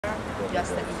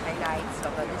just the highlights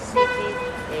of the city,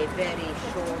 a very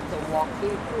short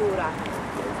walking tour.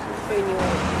 When you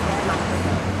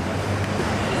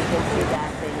can see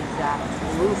that there is an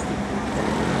institute.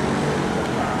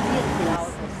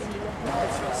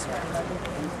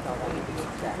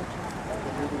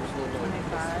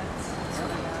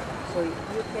 So you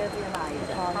can realize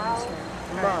how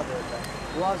modern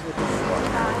was with the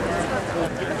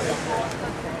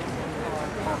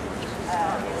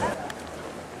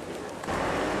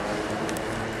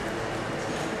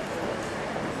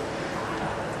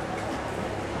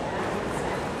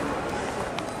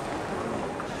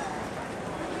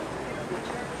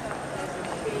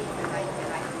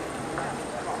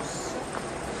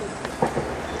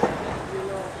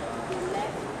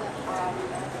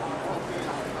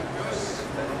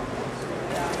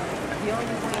the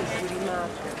only way to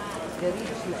remark the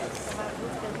richness,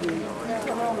 the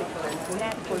economical and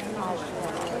political power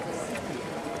of the city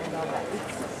and of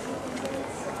its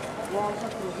was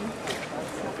through the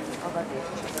importance of a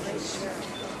destination.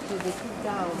 So they took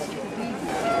down the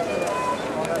previous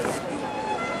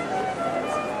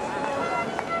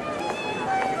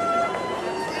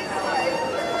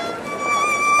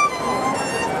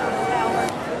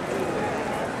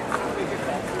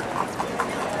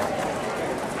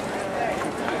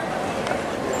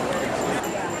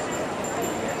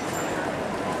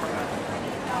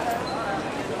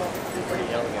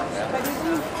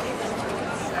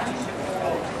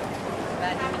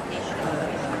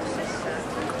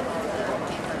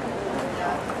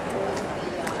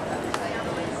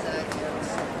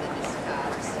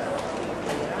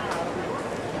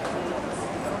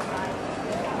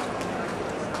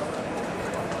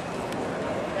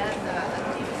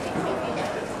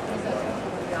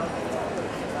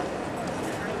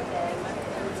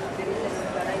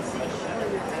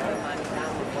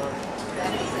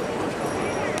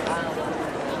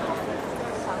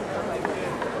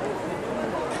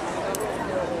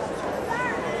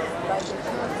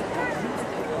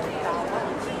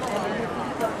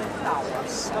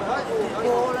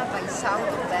all by sound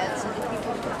of bells and the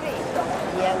people to pray.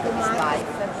 The end of his life,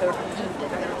 13 and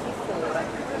 34,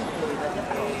 he gave the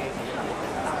power.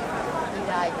 He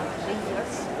died in 3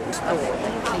 years.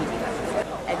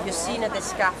 Have you seen the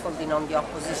scaffolding on the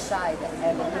opposite side?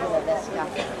 And even at that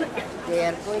scaffolding, they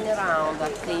are going around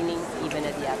cleaning even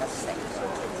at the other section.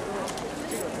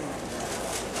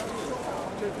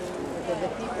 The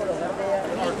people over there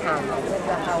will come with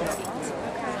the house.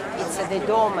 It's the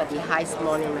Dome, the highest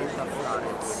monument of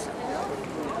Florence.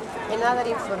 Another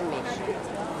information,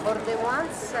 for the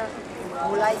ones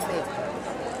who like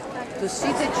better, to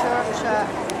see the church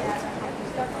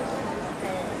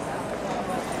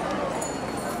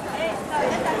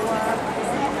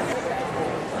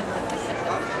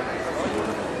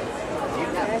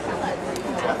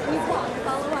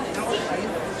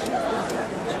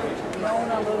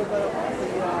a little bit of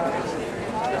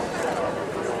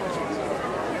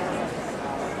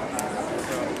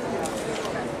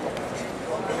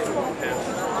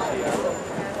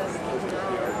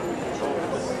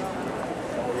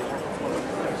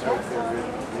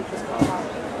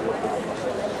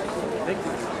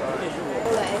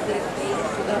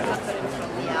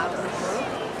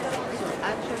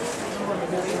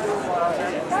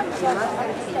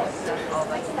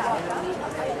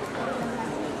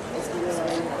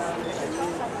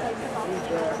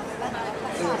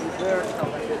rebirth of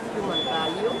the human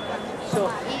value. So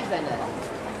even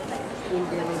in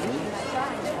the release,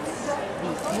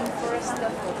 the interest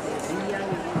for the real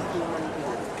human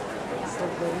being, for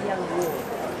the real world.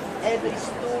 Every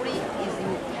story is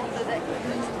included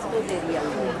into the real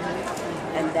world,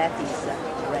 and that is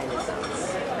Renaissance.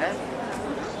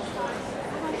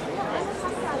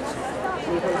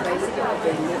 People basically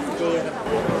they live there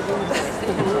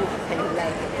and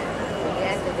like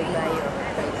forget the mayor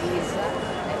of Pisa,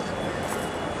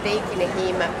 taking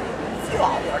him a few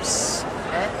hours.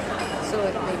 So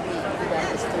it may be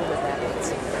understood that it's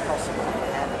impossible to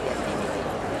have the activity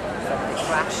from the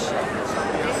crash.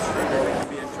 They'll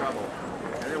be in trouble.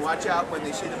 And then watch out when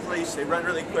they see the police, they run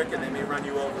really quick and they may run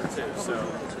you over too. So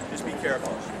just be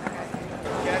careful.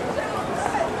 Okay?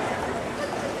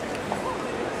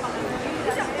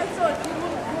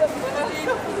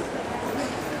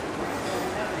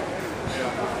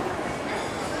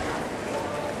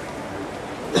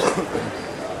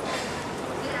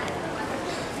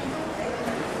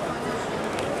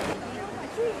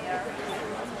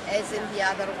 As in the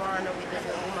other one with the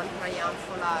Roman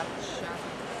triumphal arch,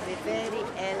 the very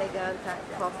elegant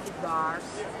coffee bars,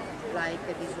 like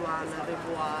this one,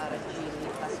 Revoir,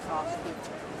 Gilly, Pascoski.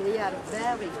 They are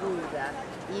very good,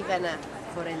 even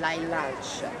for a light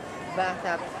lunch,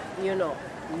 but you know,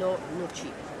 no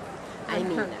cheap. I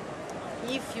mean,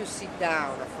 if you sit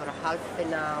down for half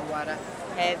an hour,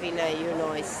 having you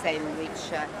know, a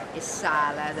sandwich, a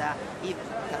salad, even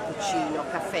cappuccino,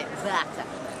 cafe, but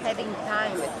having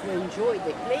time to enjoy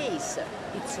the place,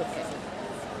 it's okay.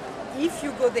 If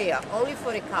you go there only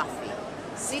for a coffee,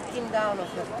 sitting down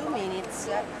for 2 minutes,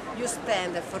 you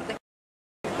spend for the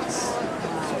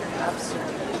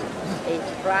absolutely a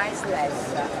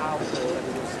priceless outdoor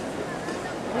music.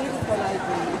 Beautiful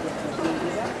idea to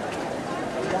give,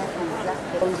 that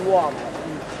is un uomo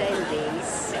in 10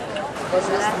 days was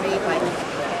left by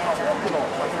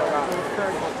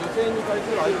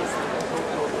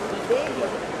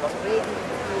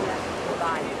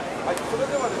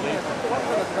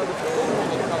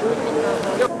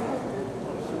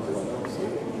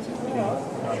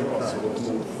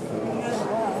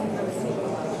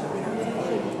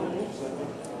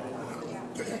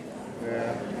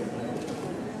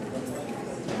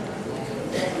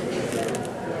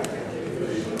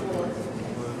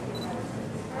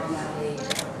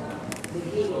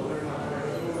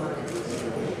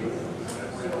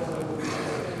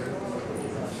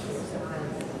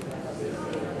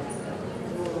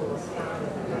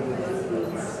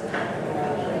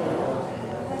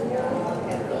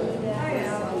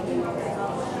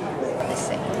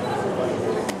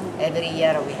Every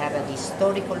year we have a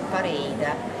historical parade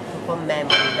to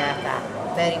commemorate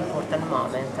that very important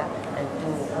moment and to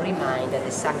remind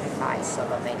the sacrifice of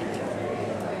many people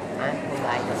who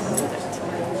died of liberty.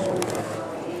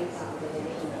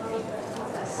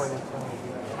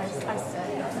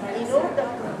 In order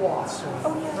to walk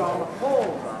from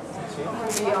home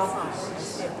to the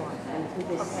office and to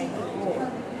the city hall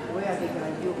where the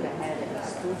Grand Duke had a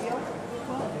studio,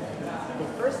 the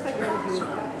first Grand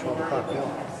Duke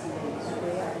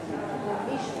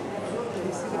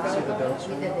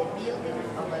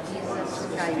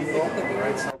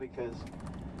because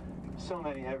so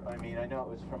many, I mean, I know it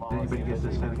was from all. Anybody get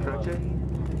this in Croce?